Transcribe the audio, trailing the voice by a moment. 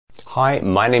Hi,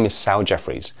 my name is Sal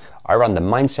Jeffries. I run the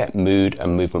Mindset, Mood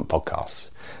and Movement podcasts.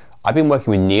 I've been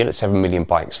working with Neil at 7 Million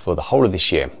Bikes for the whole of this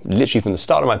year, literally from the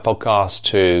start of my podcast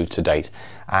to date.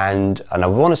 And I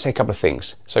want to say a couple of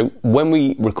things. So when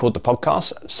we record the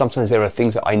podcast, sometimes there are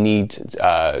things that I need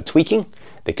tweaking.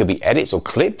 There could be edits or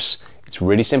clips. It's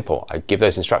really simple. I give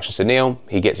those instructions to Neil,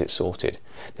 he gets it sorted.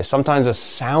 There's sometimes a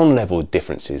sound level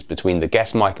differences between the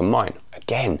guest mic and mine.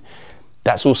 Again,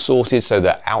 that's all sorted so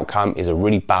the outcome is a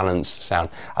really balanced sound.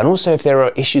 And also if there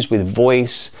are issues with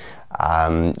voice,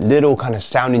 little kind of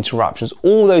sound interruptions,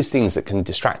 all those things that can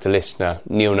distract a listener,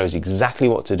 Neil knows exactly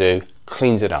what to do,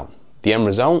 cleans it up. The end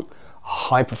result,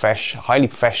 highly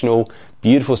professional,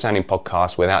 beautiful sounding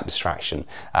podcast without distraction.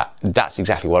 That's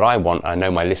exactly what I want. I know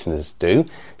my listeners do.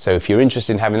 So if you're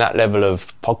interested in having that level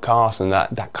of podcast and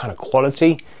that kind of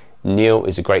quality, Neil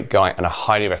is a great guy and I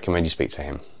highly recommend you speak to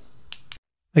him.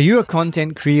 Are you a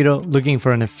content creator looking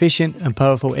for an efficient and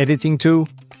powerful editing tool?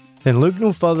 Then look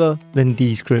no further than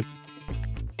Descript.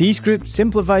 Descript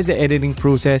simplifies the editing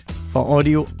process for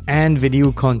audio and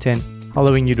video content,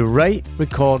 allowing you to write,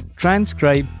 record,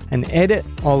 transcribe, and edit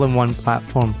all in one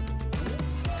platform.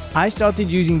 I started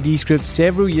using Descript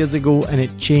several years ago and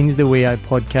it changed the way I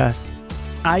podcast.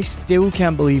 I still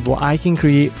can't believe what I can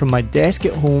create from my desk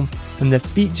at home and the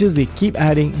features they keep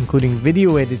adding, including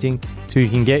video editing, so you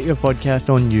can get your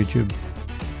podcast on YouTube.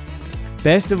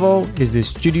 Best of all is the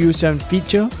Studio Sound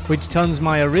feature, which turns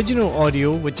my original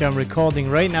audio, which I'm recording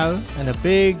right now, in a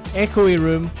big echoey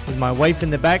room with my wife in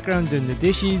the background doing the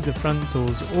dishes, the front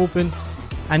doors open.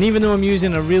 And even though I'm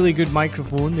using a really good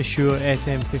microphone, the Shure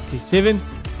SM57,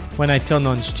 when I turn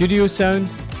on Studio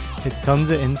Sound, it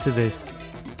turns it into this.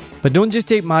 But don't just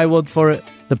take my word for it.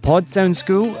 The Pod Sound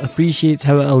School appreciates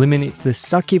how it eliminates the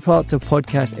sucky parts of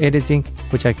podcast editing,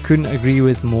 which I couldn't agree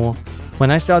with more.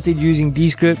 When I started using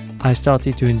Descript, I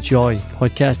started to enjoy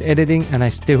podcast editing, and I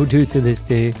still do to this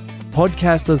day.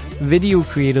 Podcasters, video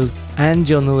creators, and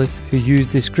journalists who use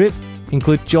Descript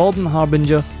include Jordan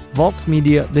Harbinger, Vox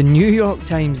Media, The New York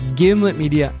Times, Gimlet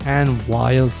Media, and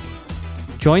Wired.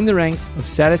 Join the ranks of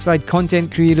satisfied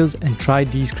content creators and try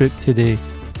Descript today.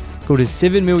 Go to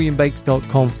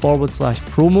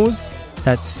 7millionbikes.com/promos.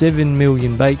 That's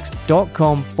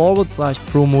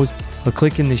 7millionbikes.com/promos, or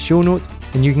click in the show notes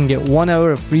and you can get 1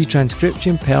 hour of free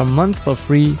transcription per month for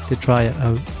free to try it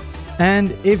out.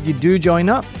 And if you do join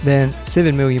up, then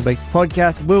 7 Million Bikes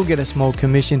Podcast will get a small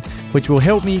commission, which will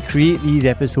help me create these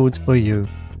episodes for you.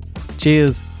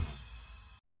 Cheers.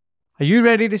 Are you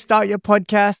ready to start your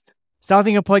podcast?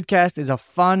 Starting a podcast is a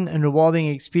fun and rewarding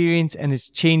experience and it's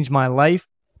changed my life.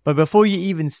 But before you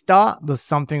even start, there's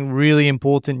something really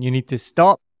important you need to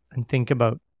stop and think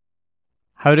about.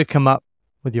 How to come up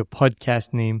with your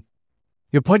podcast name.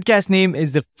 Your podcast name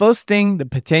is the first thing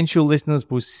that potential listeners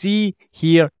will see,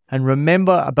 hear, and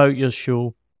remember about your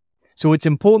show. So it's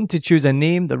important to choose a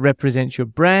name that represents your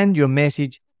brand, your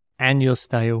message, and your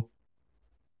style.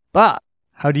 But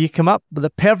how do you come up with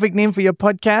the perfect name for your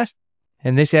podcast?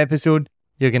 In this episode,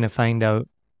 you're going to find out.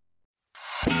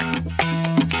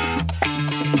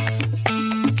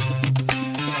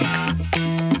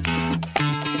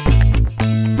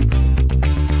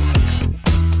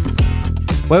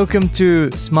 Welcome to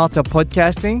Smarter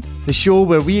Podcasting, the show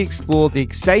where we explore the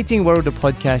exciting world of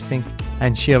podcasting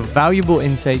and share valuable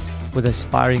insights with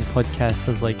aspiring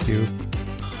podcasters like you.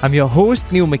 I'm your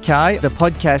host, Neil Mackay, the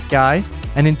podcast guy,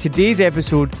 and in today's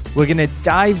episode, we're going to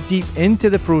dive deep into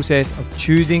the process of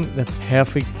choosing the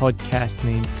perfect podcast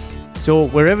name. So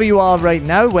wherever you are right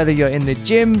now, whether you're in the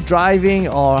gym, driving,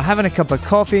 or having a cup of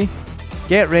coffee,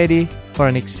 get ready for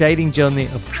an exciting journey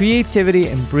of creativity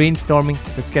and brainstorming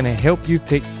that's going to help you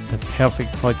pick the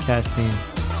perfect podcast name.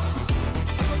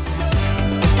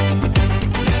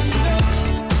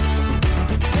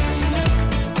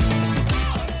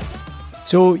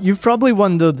 So you've probably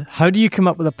wondered, how do you come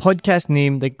up with a podcast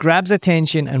name that grabs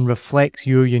attention and reflects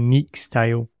your unique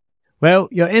style? Well,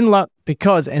 you're in luck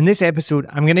because in this episode,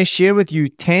 I'm going to share with you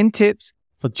 10 tips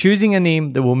for choosing a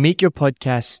name that will make your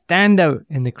podcast stand out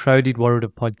in the crowded world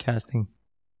of podcasting.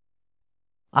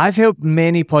 I've helped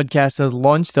many podcasters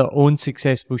launch their own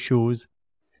successful shows.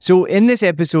 So in this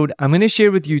episode, I'm going to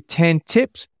share with you 10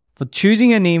 tips for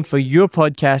choosing a name for your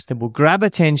podcast that will grab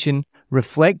attention,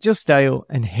 reflect your style,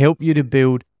 and help you to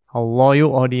build a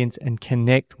loyal audience and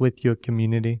connect with your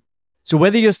community. So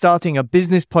whether you're starting a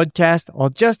business podcast or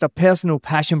just a personal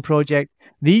passion project,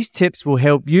 these tips will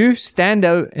help you stand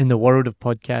out in the world of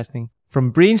podcasting.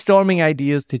 From brainstorming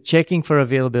ideas to checking for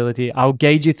availability, I'll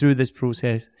guide you through this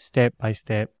process step by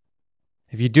step.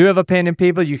 If you do have a pen and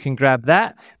paper, you can grab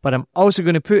that, but I'm also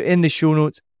going to put in the show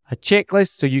notes a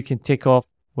checklist so you can tick off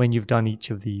when you've done each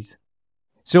of these.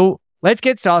 So let's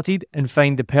get started and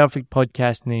find the perfect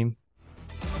podcast name.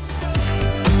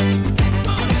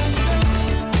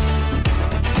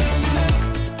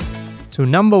 So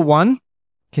number 1,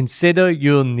 consider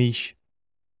your niche.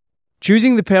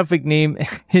 Choosing the perfect name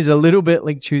is a little bit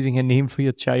like choosing a name for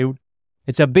your child.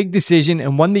 It's a big decision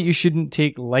and one that you shouldn't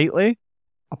take lightly.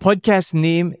 A podcast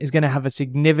name is going to have a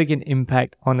significant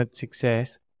impact on its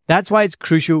success. That's why it's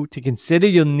crucial to consider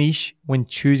your niche when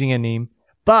choosing a name.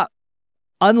 But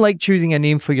unlike choosing a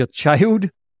name for your child,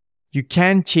 you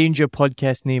can change your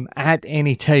podcast name at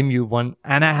any time you want.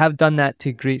 And I have done that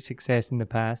to great success in the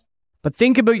past. But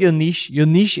think about your niche. Your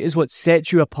niche is what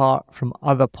sets you apart from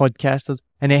other podcasters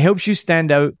and it helps you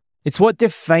stand out. It's what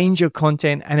defines your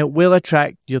content and it will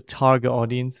attract your target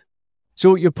audience.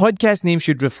 So your podcast name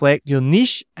should reflect your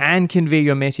niche and convey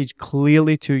your message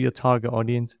clearly to your target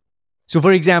audience. So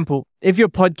for example, if your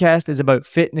podcast is about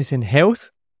fitness and health,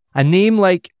 a name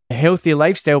like Healthy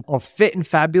Lifestyle or Fit and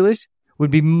Fabulous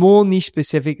would be more niche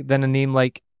specific than a name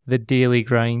like The Daily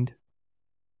Grind.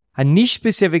 A niche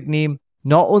specific name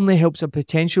not only helps a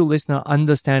potential listener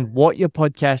understand what your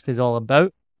podcast is all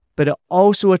about, but it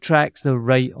also attracts the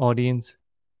right audience.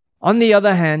 On the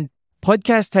other hand,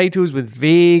 podcast titles with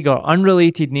vague or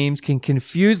unrelated names can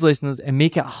confuse listeners and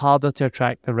make it harder to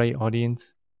attract the right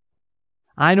audience.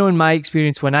 I know in my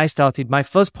experience when I started, my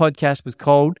first podcast was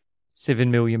called 7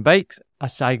 Million Bikes, a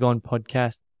Saigon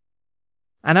podcast.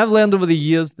 And I've learned over the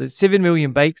years that 7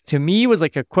 Million Bikes to me was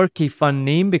like a quirky, fun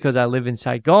name because I live in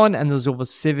Saigon and there's over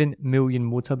 7 million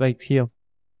motorbikes here.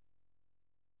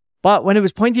 But when it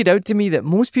was pointed out to me that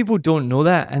most people don't know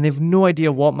that and they've no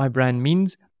idea what my brand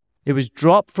means, it was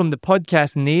dropped from the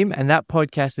podcast name and that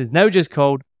podcast is now just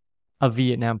called A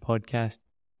Vietnam Podcast.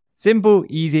 Simple,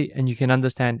 easy, and you can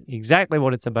understand exactly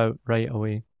what it's about right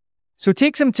away. So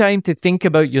take some time to think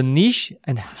about your niche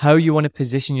and how you want to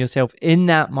position yourself in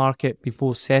that market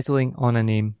before settling on a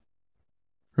name.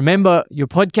 Remember, your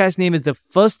podcast name is the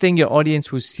first thing your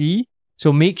audience will see,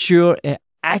 so make sure it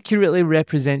accurately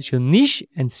represents your niche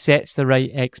and sets the right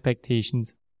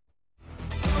expectations.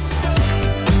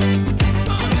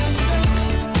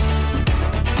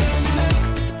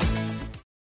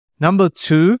 Number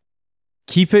 2,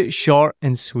 keep it short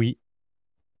and sweet.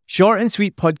 Short and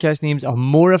sweet podcast names are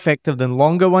more effective than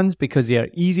longer ones because they are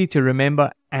easy to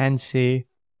remember and say.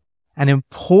 And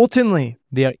importantly,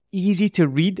 they are easy to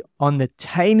read on the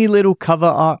tiny little cover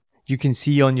art you can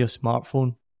see on your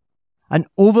smartphone. An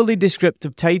overly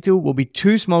descriptive title will be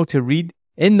too small to read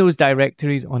in those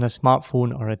directories on a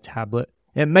smartphone or a tablet.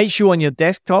 It might show on your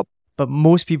desktop, but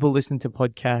most people listen to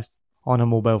podcasts on a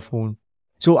mobile phone.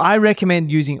 So I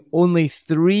recommend using only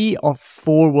 3 or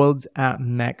 4 words at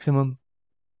maximum.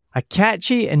 A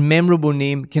catchy and memorable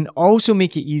name can also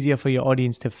make it easier for your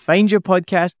audience to find your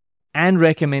podcast and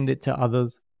recommend it to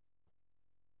others.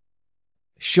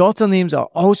 Shorter names are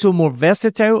also more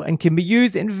versatile and can be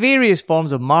used in various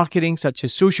forms of marketing such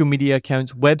as social media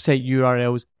accounts, website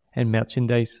URLs, and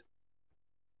merchandise.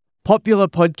 Popular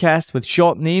podcasts with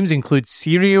short names include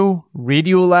Serial,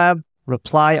 Radiolab,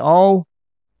 Reply All.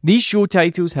 These show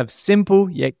titles have simple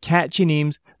yet catchy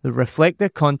names that reflect their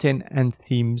content and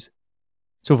themes.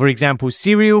 So for example,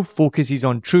 Serial focuses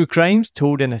on true crimes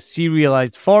told in a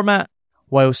serialized format,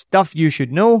 while Stuff You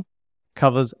Should Know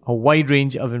covers a wide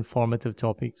range of informative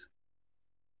topics.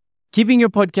 Keeping your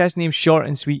podcast name short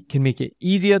and sweet can make it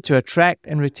easier to attract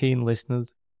and retain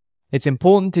listeners. It's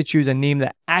important to choose a name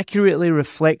that accurately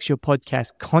reflects your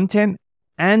podcast content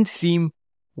and theme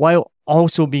while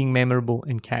also being memorable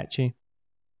and catchy.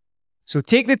 So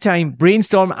take the time,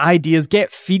 brainstorm ideas,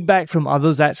 get feedback from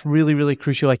others. That's really, really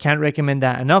crucial. I can't recommend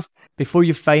that enough before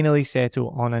you finally settle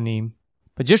on a name.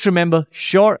 But just remember,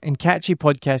 short and catchy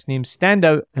podcast names stand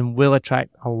out and will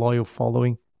attract a loyal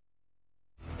following.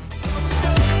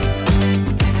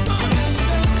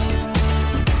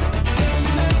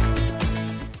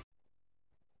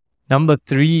 Number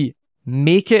 3,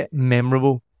 make it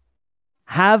memorable.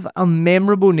 Have a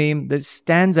memorable name that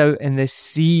stands out in the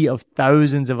sea of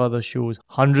thousands of other shows,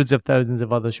 hundreds of thousands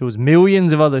of other shows,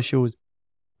 millions of other shows.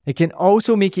 It can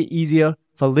also make it easier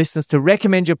for listeners to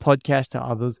recommend your podcast to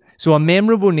others. So a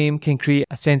memorable name can create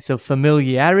a sense of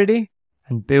familiarity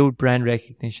and build brand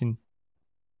recognition.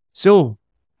 So,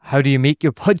 how do you make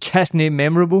your podcast name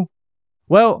memorable?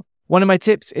 Well, one of my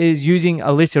tips is using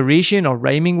alliteration or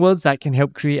rhyming words that can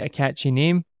help create a catchy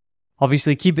name.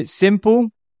 Obviously, keep it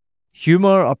simple.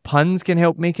 Humor or puns can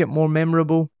help make it more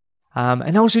memorable.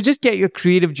 And also just get your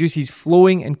creative juices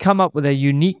flowing and come up with a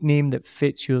unique name that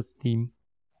fits your theme.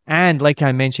 And like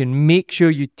I mentioned, make sure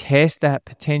you test that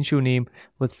potential name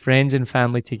with friends and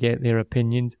family to get their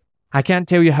opinions. I can't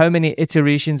tell you how many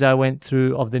iterations I went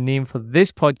through of the name for this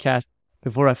podcast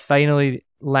before I finally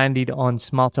landed on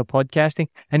Smarter Podcasting.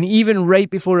 And even right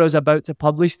before I was about to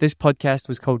publish, this podcast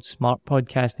was called Smart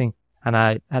Podcasting. And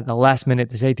I, at the last minute,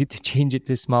 decided to change it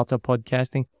to Smarter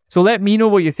Podcasting. So let me know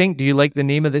what you think. Do you like the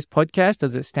name of this podcast?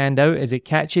 Does it stand out? Is it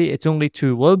catchy? It's only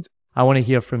 2 words. I want to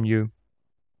hear from you.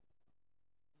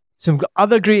 Some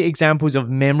other great examples of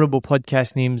memorable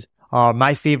podcast names are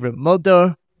My Favorite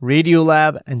Murder,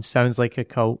 Radiolab, and Sounds Like a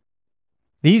Cult.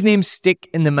 These names stick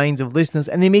in the minds of listeners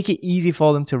and they make it easy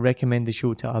for them to recommend the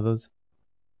show to others.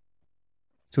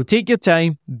 So take your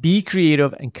time, be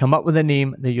creative, and come up with a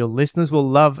name that your listeners will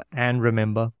love and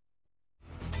remember.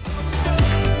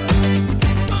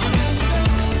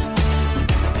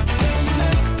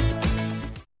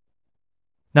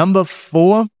 Number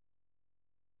 4.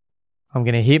 I'm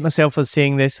going to hate myself for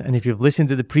saying this, and if you've listened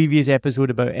to the previous episode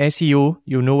about SEO,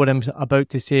 you'll know what I'm about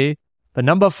to say. But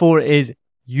number 4 is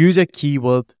use a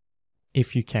keyword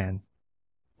if you can.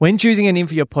 When choosing a name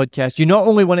for your podcast, you not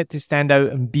only want it to stand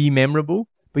out and be memorable,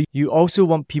 but you also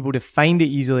want people to find it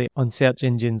easily on search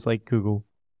engines like Google.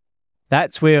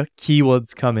 That's where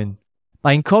keywords come in.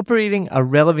 By incorporating a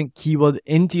relevant keyword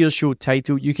into your show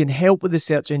title, you can help with the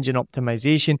search engine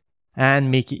optimization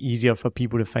and make it easier for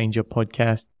people to find your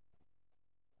podcast.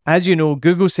 As you know,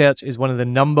 Google search is one of the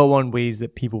number 1 ways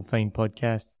that people find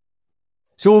podcasts.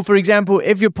 So, for example,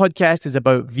 if your podcast is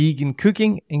about vegan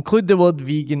cooking, include the word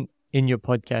vegan in your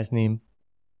podcast name.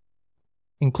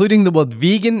 Including the word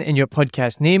vegan in your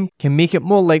podcast name can make it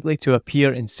more likely to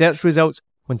appear in search results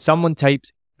when someone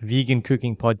types vegan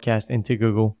cooking podcast into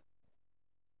Google.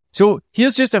 So,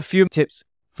 here's just a few tips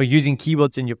for using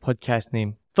keywords in your podcast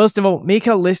name. First of all, make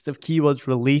a list of keywords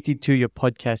related to your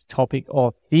podcast topic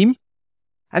or theme.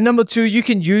 And number 2, you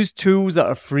can use tools that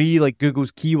are free like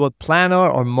Google's Keyword Planner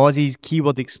or Mozi's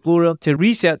Keyword Explorer to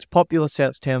research popular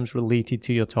search terms related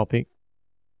to your topic.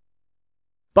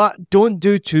 But don't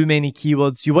do too many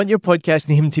keywords. You want your podcast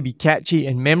name to be catchy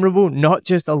and memorable, not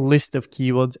just a list of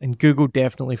keywords, and Google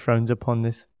definitely frowns upon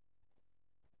this.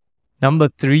 Number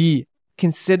 3,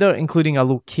 consider including a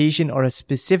location or a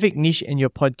specific niche in your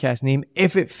podcast name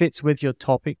if it fits with your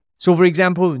topic. So for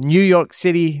example, New York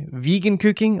City vegan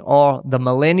cooking or the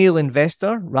millennial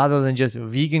investor rather than just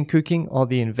vegan cooking or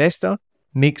the investor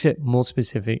makes it more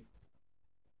specific.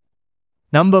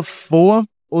 Number 4,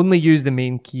 only use the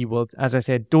main keywords. As I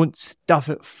said, don't stuff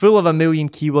it full of a million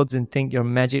keywords and think you're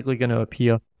magically going to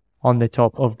appear on the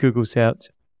top of Google search.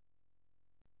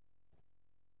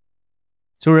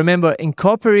 So remember,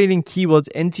 incorporating keywords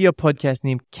into your podcast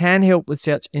name can help with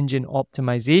search engine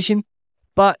optimization,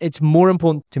 but it's more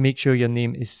important to make sure your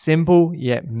name is simple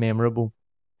yet memorable.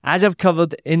 As I've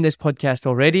covered in this podcast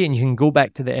already, and you can go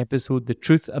back to the episode, The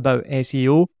Truth About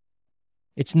SEO,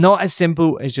 it's not as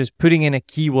simple as just putting in a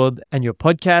keyword and your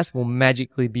podcast will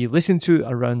magically be listened to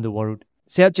around the world.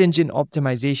 Search engine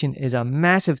optimization is a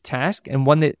massive task and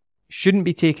one that shouldn't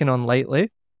be taken on lightly,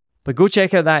 but go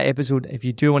check out that episode if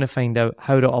you do want to find out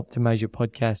how to optimize your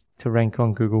podcast to rank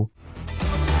on Google.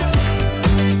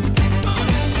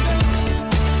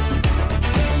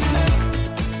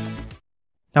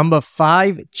 Number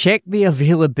 5, check the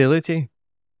availability.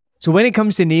 So when it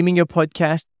comes to naming your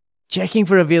podcast, checking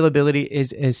for availability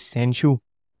is essential.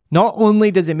 Not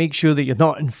only does it make sure that you're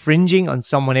not infringing on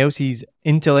someone else's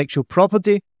intellectual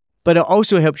property, but it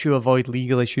also helps you avoid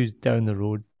legal issues down the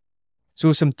road.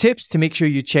 So some tips to make sure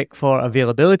you check for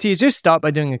availability is just start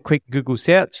by doing a quick Google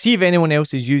search, see if anyone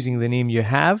else is using the name you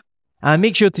have, and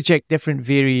make sure to check different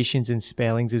variations and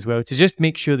spellings as well to just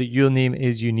make sure that your name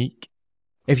is unique.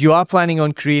 If you are planning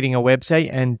on creating a website,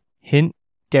 and hint,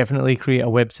 definitely create a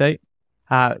website,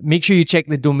 make sure you check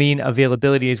the domain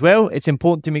availability as well. It's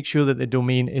important to make sure that the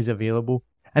domain is available.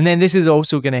 And then this is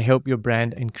also going to help your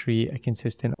brand and create a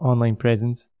consistent online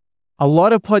presence. A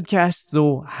lot of podcasts,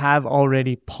 though, have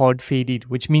already pod faded,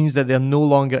 which means that they're no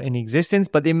longer in existence,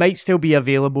 but they might still be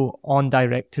available on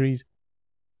directories.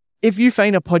 If you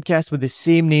find a podcast with the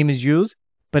same name as yours,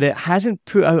 but it hasn't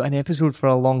put out an episode for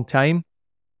a long time,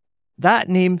 that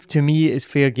name to me is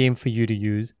fair game for you to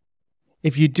use.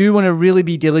 If you do want to really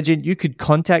be diligent, you could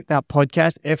contact that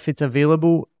podcast if it's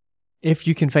available, if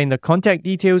you can find their contact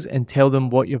details and tell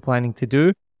them what you're planning to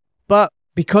do. But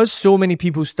because so many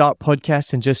people start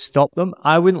podcasts and just stop them,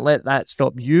 I wouldn't let that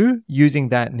stop you using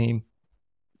that name.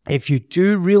 If you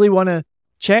do really want to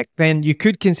check, then you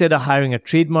could consider hiring a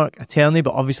trademark attorney,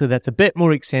 but obviously that's a bit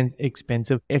more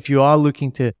expensive. If you are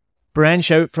looking to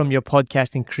branch out from your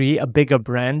podcast and create a bigger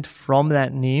brand from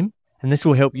that name, and this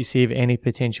will help you save any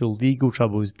potential legal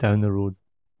troubles down the road.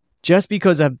 Just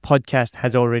because a podcast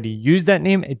has already used that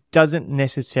name, it doesn't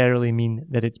necessarily mean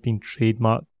that it's been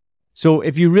trademarked. So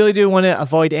if you really do want to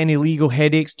avoid any legal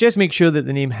headaches, just make sure that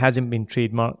the name hasn't been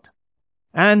trademarked.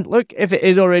 And look, if it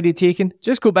is already taken,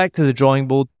 just go back to the drawing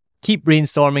board, keep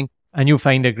brainstorming, and you'll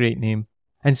find a great name.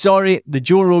 And sorry, the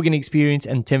Joe Rogan Experience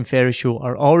and Tim Ferriss Show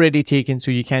are already taken,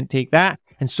 so you can't take that.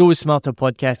 And so is Smarter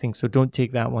Podcasting, so don't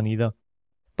take that one either.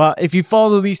 But if you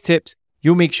follow these tips,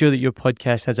 you'll make sure that your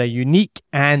podcast has a unique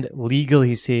and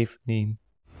legally safe name.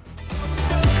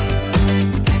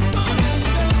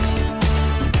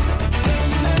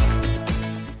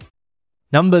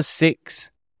 Number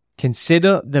 6,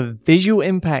 consider the visual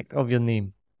impact of your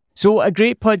name. So a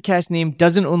great podcast name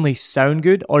doesn't only sound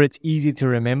good or it's easy to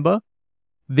remember.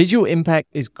 Visual impact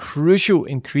is crucial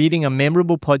in creating a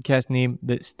memorable podcast name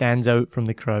that stands out from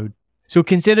the crowd. So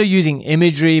consider using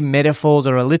imagery, metaphors,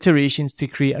 or alliterations to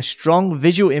create a strong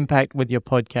visual impact with your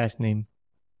podcast name.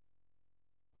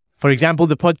 For example,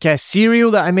 the podcast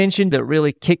Serial that I mentioned that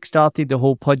really kickstarted the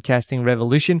whole podcasting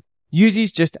revolution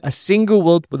uses just a single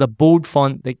word with a bold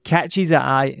font that catches the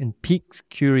eye and piques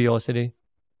curiosity.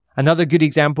 Another good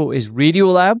example is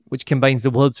Radiolab, which combines the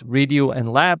words radio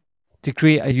and lab to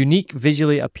create a unique,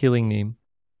 visually appealing name.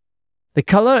 The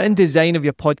color and design of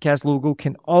your podcast logo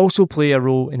can also play a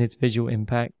role in its visual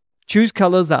impact. Choose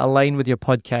colors that align with your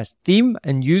podcast theme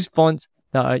and use fonts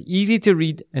that are easy to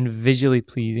read and visually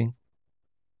pleasing.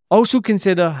 Also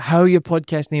consider how your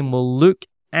podcast name will look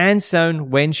and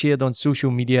sound when shared on social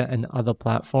media and other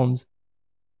platforms.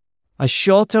 A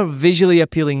shorter, visually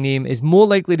appealing name is more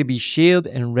likely to be shared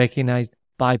and recognized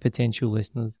by potential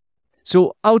listeners.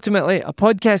 So ultimately, a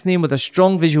podcast name with a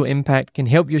strong visual impact can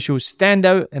help your show stand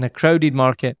out in a crowded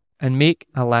market and make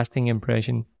a lasting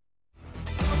impression.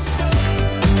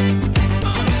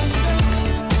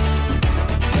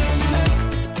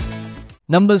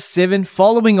 Number 7,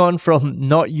 following on from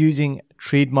not using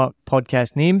trademark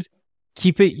podcast names,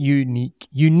 keep it unique.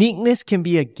 Uniqueness can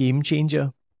be a game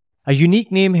changer. A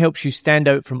unique name helps you stand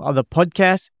out from other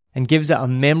podcasts and gives it a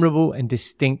memorable and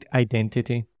distinct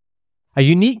identity. A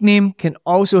unique name can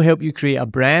also help you create a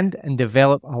brand and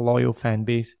develop a loyal fan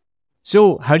base.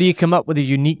 So, how do you come up with a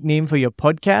unique name for your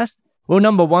podcast? Well,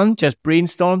 number 1, just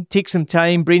brainstorm. Take some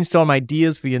time, brainstorm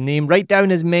ideas for your name. Write down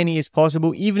as many as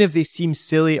possible, even if they seem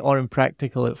silly or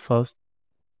impractical at first.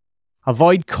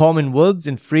 Avoid common words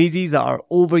and phrases that are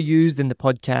overused in the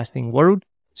podcasting world.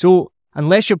 So,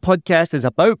 unless your podcast is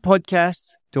about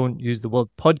podcasts, don't use the word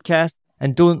podcast.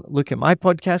 And don't look at my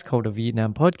podcast called A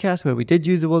Vietnam Podcast, where we did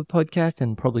use the word podcast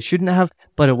and probably shouldn't have,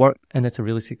 but it worked and it's a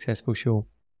really successful show.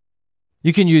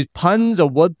 You can use puns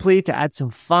or wordplay to add some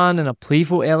fun and a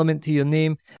playful element to your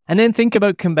name, and then think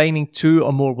about combining 2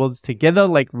 or more words together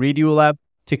like Radiolab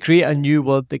to create a new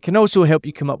word that can also help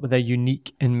you come up with a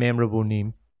unique and memorable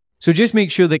name. So just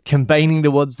make sure that combining the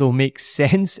words though makes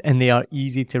sense and they are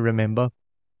easy to remember.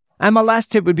 And my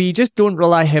last tip would be just don't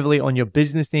rely heavily on your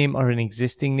business name or an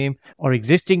existing name or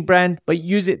existing brand, but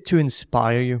use it to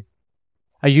inspire you.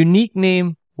 A unique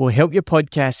name will help your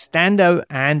podcast stand out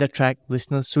and attract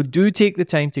listeners. So do take the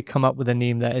time to come up with a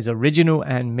name that is original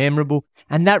and memorable,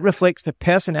 and that reflects the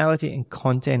personality and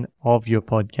content of your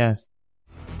podcast.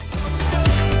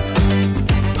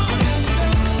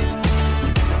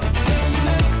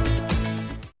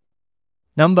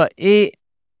 Number 8.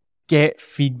 Get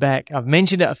feedback. I've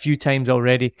mentioned it a few times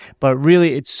already, but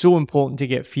really it's so important to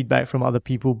get feedback from other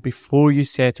people before you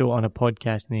settle on a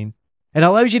podcast name. It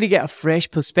allows you to get a fresh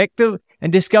perspective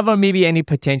and discover maybe any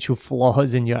potential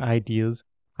flaws in your ideas.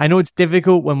 I know it's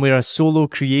difficult when we're a solo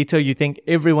creator. You think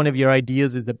every one of your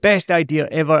ideas is the best idea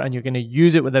ever and you're going to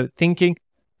use it without thinking,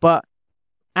 but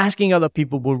asking other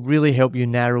people will really help you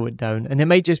narrow it down, and it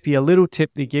might just be a little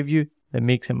tip they give you that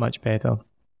makes it much better.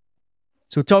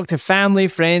 So talk to family,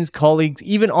 friends, colleagues,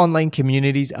 even online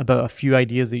communities about a few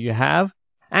ideas that you have.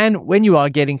 And when you are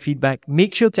getting feedback,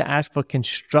 make sure to ask for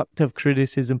constructive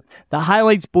criticism that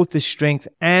highlights both the strengths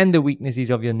and the weaknesses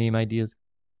of your name ideas.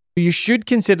 You should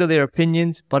consider their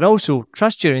opinions, but also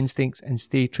trust your instincts and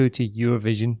stay true to your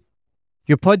vision.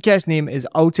 Your podcast name is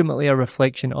ultimately a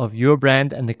reflection of your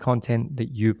brand and the content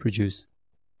that you produce.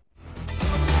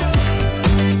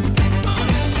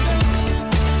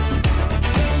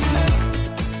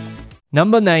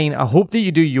 Number 9, I hope that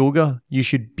you do yoga. You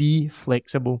should be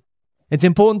flexible. It's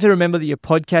important to remember that your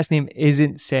podcast name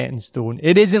isn't set in stone.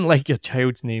 It isn't like your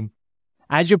child's name.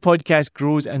 As your podcast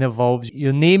grows and evolves,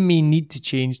 your name may need to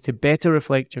change to better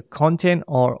reflect your content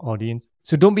or audience.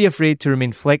 So don't be afraid to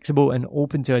remain flexible and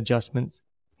open to adjustments.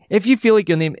 If you feel like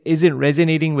your name isn't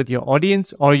resonating with your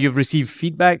audience or you've received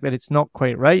feedback that it's not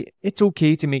quite right, it's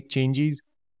okay to make changes.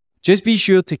 Just be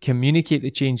sure to communicate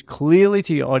the change clearly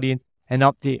to your audience and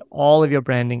update all of your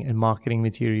branding and marketing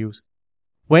materials.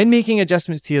 When making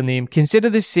adjustments to your name, consider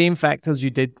the same factors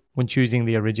you did when choosing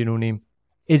the original name.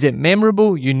 Is it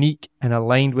memorable, unique, and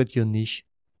aligned with your niche?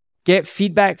 Get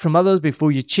feedback from others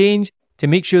before you change to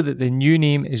make sure that the new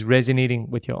name is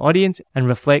resonating with your audience and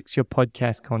reflects your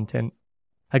podcast content.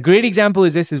 A great example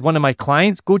is this is one of my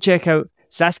clients. Go check out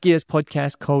Saskia's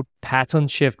podcast called Pattern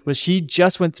Shift, where she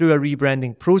just went through a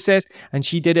rebranding process and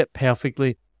she did it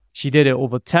perfectly. She did it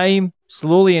over time,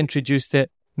 slowly introduced it,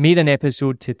 made an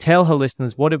episode to tell her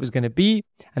listeners what it was going to be,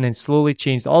 and then slowly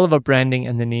changed all of her branding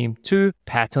and the name to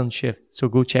Pattern Shift. So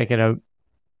go check it out.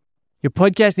 Your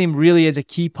podcast name really is a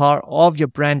key part of your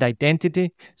brand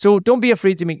identity, so don't be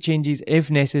afraid to make changes if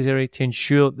necessary to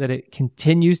ensure that it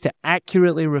continues to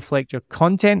accurately reflect your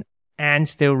content and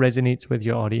still resonates with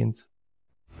your audience.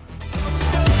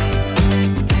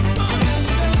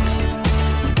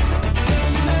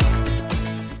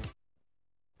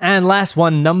 And last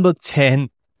one, number 10.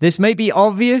 This might be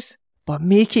obvious, but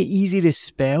make it easy to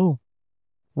spell.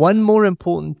 One more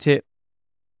important tip.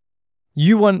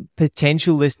 You want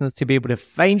potential listeners to be able to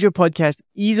find your podcast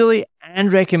easily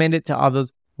and recommend it to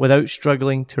others without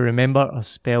struggling to remember or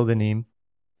spell the name.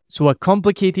 So a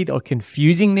complicated or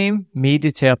confusing name may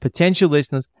deter potential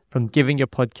listeners from giving your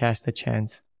podcast a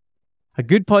chance. A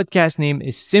good podcast name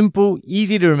is simple,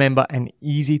 easy to remember, and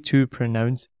easy to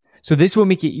pronounce. So this will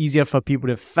make it easier for people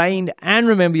to find and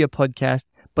remember your podcast,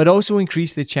 but also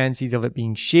increase the chances of it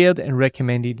being shared and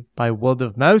recommended by word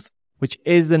of mouth, which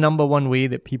is the number one way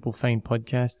that people find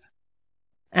podcasts.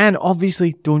 And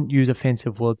obviously, don't use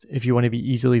offensive words if you want to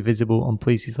be easily visible on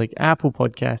places like Apple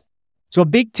Podcasts. So a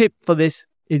big tip for this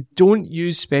is don't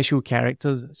use special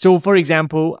characters. So for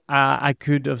example, I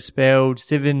could have spelled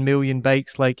 7 million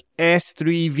bikes like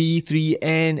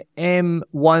S3V3N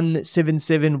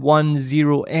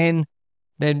M17710N,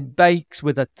 then bikes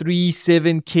with a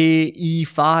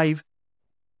 37KE5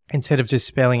 instead of just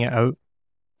spelling it out.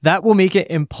 That will make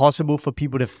it impossible for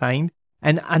people to find.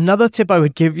 And another tip I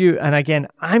would give you, and again,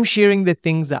 I'm sharing the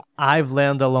things that I've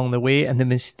learned along the way and the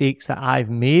mistakes that I've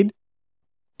made.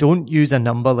 Don't use a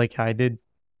number like I did.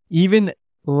 Even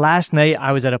last night,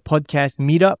 I was at a podcast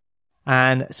meetup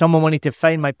and someone wanted to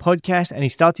find my podcast and he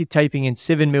started typing in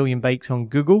 7 million bikes on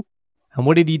Google. And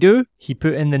what did he do? He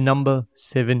put in the number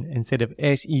 7 instead of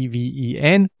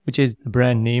SEVEN, which is the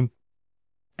brand name.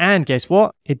 And guess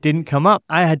what? It didn't come up.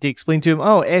 I had to explain to him,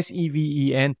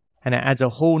 SEVEN, and it adds a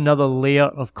whole nother layer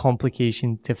of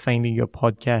complication to finding your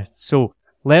podcast. So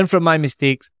learn from my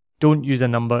mistakes. Don't use a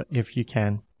number if you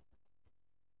can.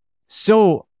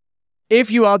 So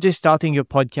if you are just starting your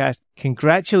podcast,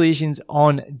 congratulations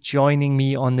on joining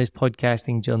me on this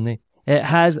podcasting journey. It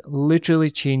has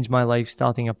literally changed my life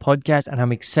starting a podcast, and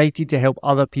I'm excited to help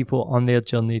other people on their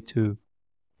journey too.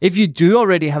 If you do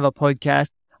already have a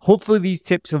podcast, hopefully these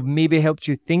tips have maybe helped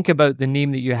you think about the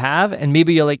name that you have, and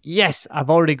maybe you're like, yes, I've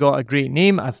already got a great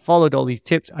name. I've followed all these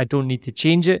tips. I don't need to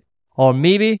change it. Or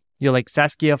maybe you're like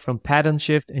Saskia from Pattern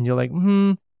Shift and you're like,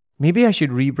 maybe I should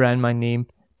rebrand my name.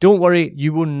 Don't worry,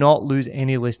 you will not lose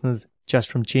any listeners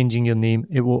just from changing your name.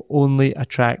 It will only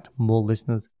attract more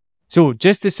listeners. So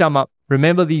just to sum up,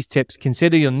 remember these tips.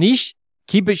 Consider your niche,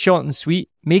 keep it short and sweet,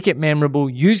 make it memorable,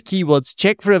 use keywords,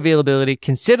 check for availability,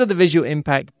 consider the visual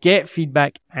impact, get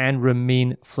feedback, and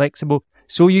remain flexible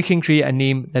so you can create a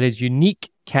name that is unique,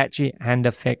 catchy, and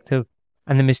effective.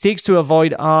 And the mistakes to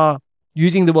avoid are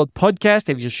using the word podcast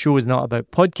if your show is not about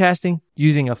podcasting,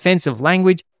 using offensive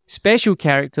language, special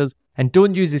characters, and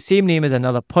don't use the same name as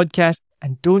another podcast,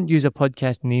 and don't use a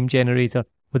podcast name generator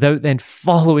without then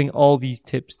following all these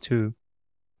tips too.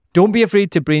 Don't be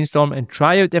afraid to brainstorm and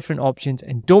try out different options,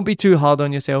 and don't be too hard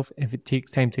on yourself if it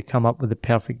takes time to come up with the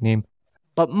perfect name.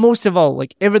 But most of all,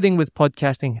 like everything with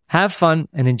podcasting, have fun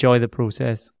and enjoy the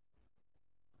process.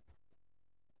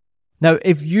 Now,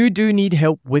 if you do need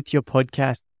help with your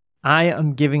podcast, I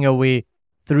am giving away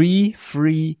 3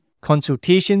 free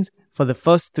consultations for the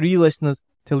first 3 listeners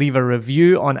to leave a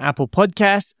review on Apple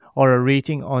Podcasts or a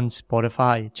rating on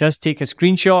Spotify. Just take a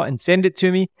screenshot and send it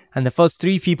to me, and the first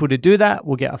 3 people to do that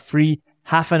will get a free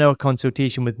half-an-hour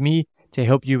consultation with me to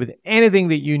help you with anything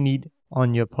that you need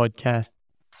on your podcast.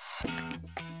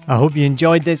 I hope you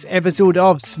enjoyed this episode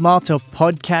of Smarter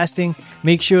Podcasting.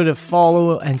 Make sure to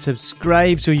follow and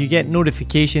subscribe so you get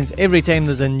notifications every time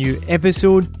there's a new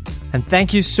episode. And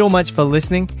thank you so much for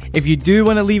listening. If you do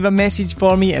want to leave a message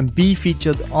for me and be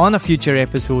featured on a future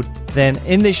episode, then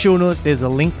in the show notes there's a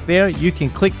link there. You can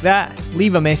click that,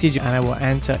 leave a message, and I will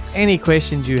answer any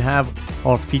questions you have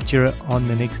or feature it on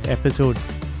the next episode.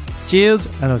 Cheers,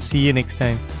 and I'll see you next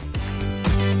time.